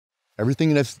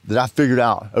Everything that I figured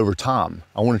out over time,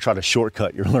 I want to try to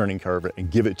shortcut your learning curve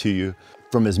and give it to you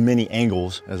from as many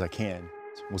angles as I can.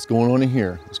 What's going on in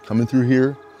here, what's coming through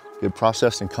here, get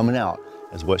processed and coming out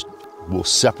is what will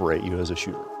separate you as a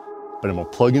shooter. But I'm gonna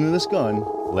plug into this gun,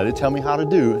 let it tell me how to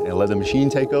do, and let the machine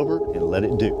take over and let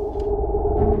it do.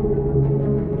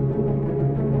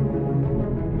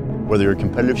 Whether you're a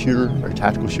competitive shooter, or a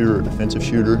tactical shooter, or a defensive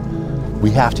shooter,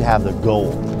 we have to have the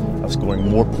goal of scoring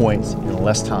more points in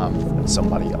less time than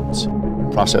somebody else.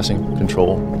 Processing,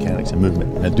 control, mechanics, and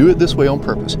movement. And I do it this way on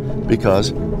purpose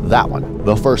because that one,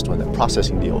 the first one, that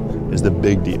processing deal, is the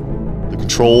big deal. The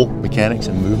control, mechanics,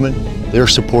 and movement, they're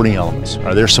supporting elements,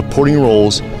 or they're supporting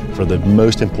roles for the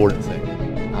most important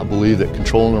thing. I believe that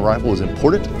controlling the rifle is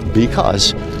important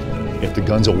because if the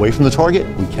gun's away from the target,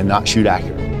 we cannot shoot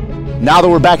accurately. Now that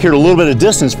we're back here at a little bit of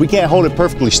distance, we can't hold it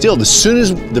perfectly still. As soon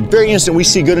as the very instant we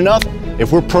see good enough,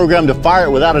 if we're programmed to fire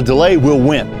it without a delay, we'll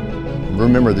win.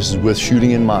 Remember, this is with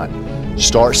shooting in mind.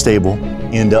 Start stable,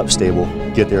 end up stable,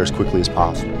 get there as quickly as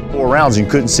possible. 4 rounds and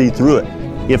you couldn't see through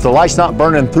it. If the light's not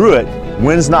burning through it,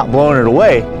 wind's not blowing it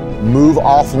away, move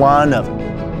offline of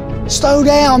it. Slow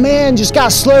down, man, just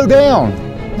gotta slow down.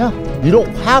 No, you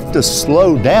don't have to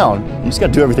slow down, you just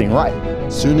gotta do everything right.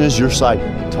 As soon as your sight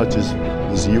touches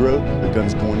 0, the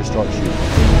gun's going to start shooting.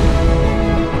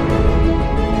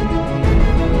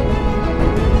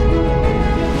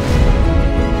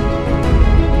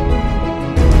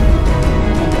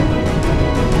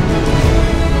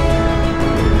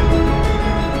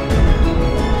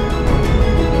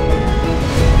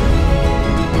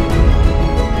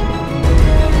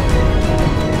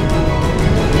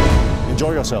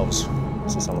 Enjoy yourselves.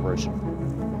 It's a celebration.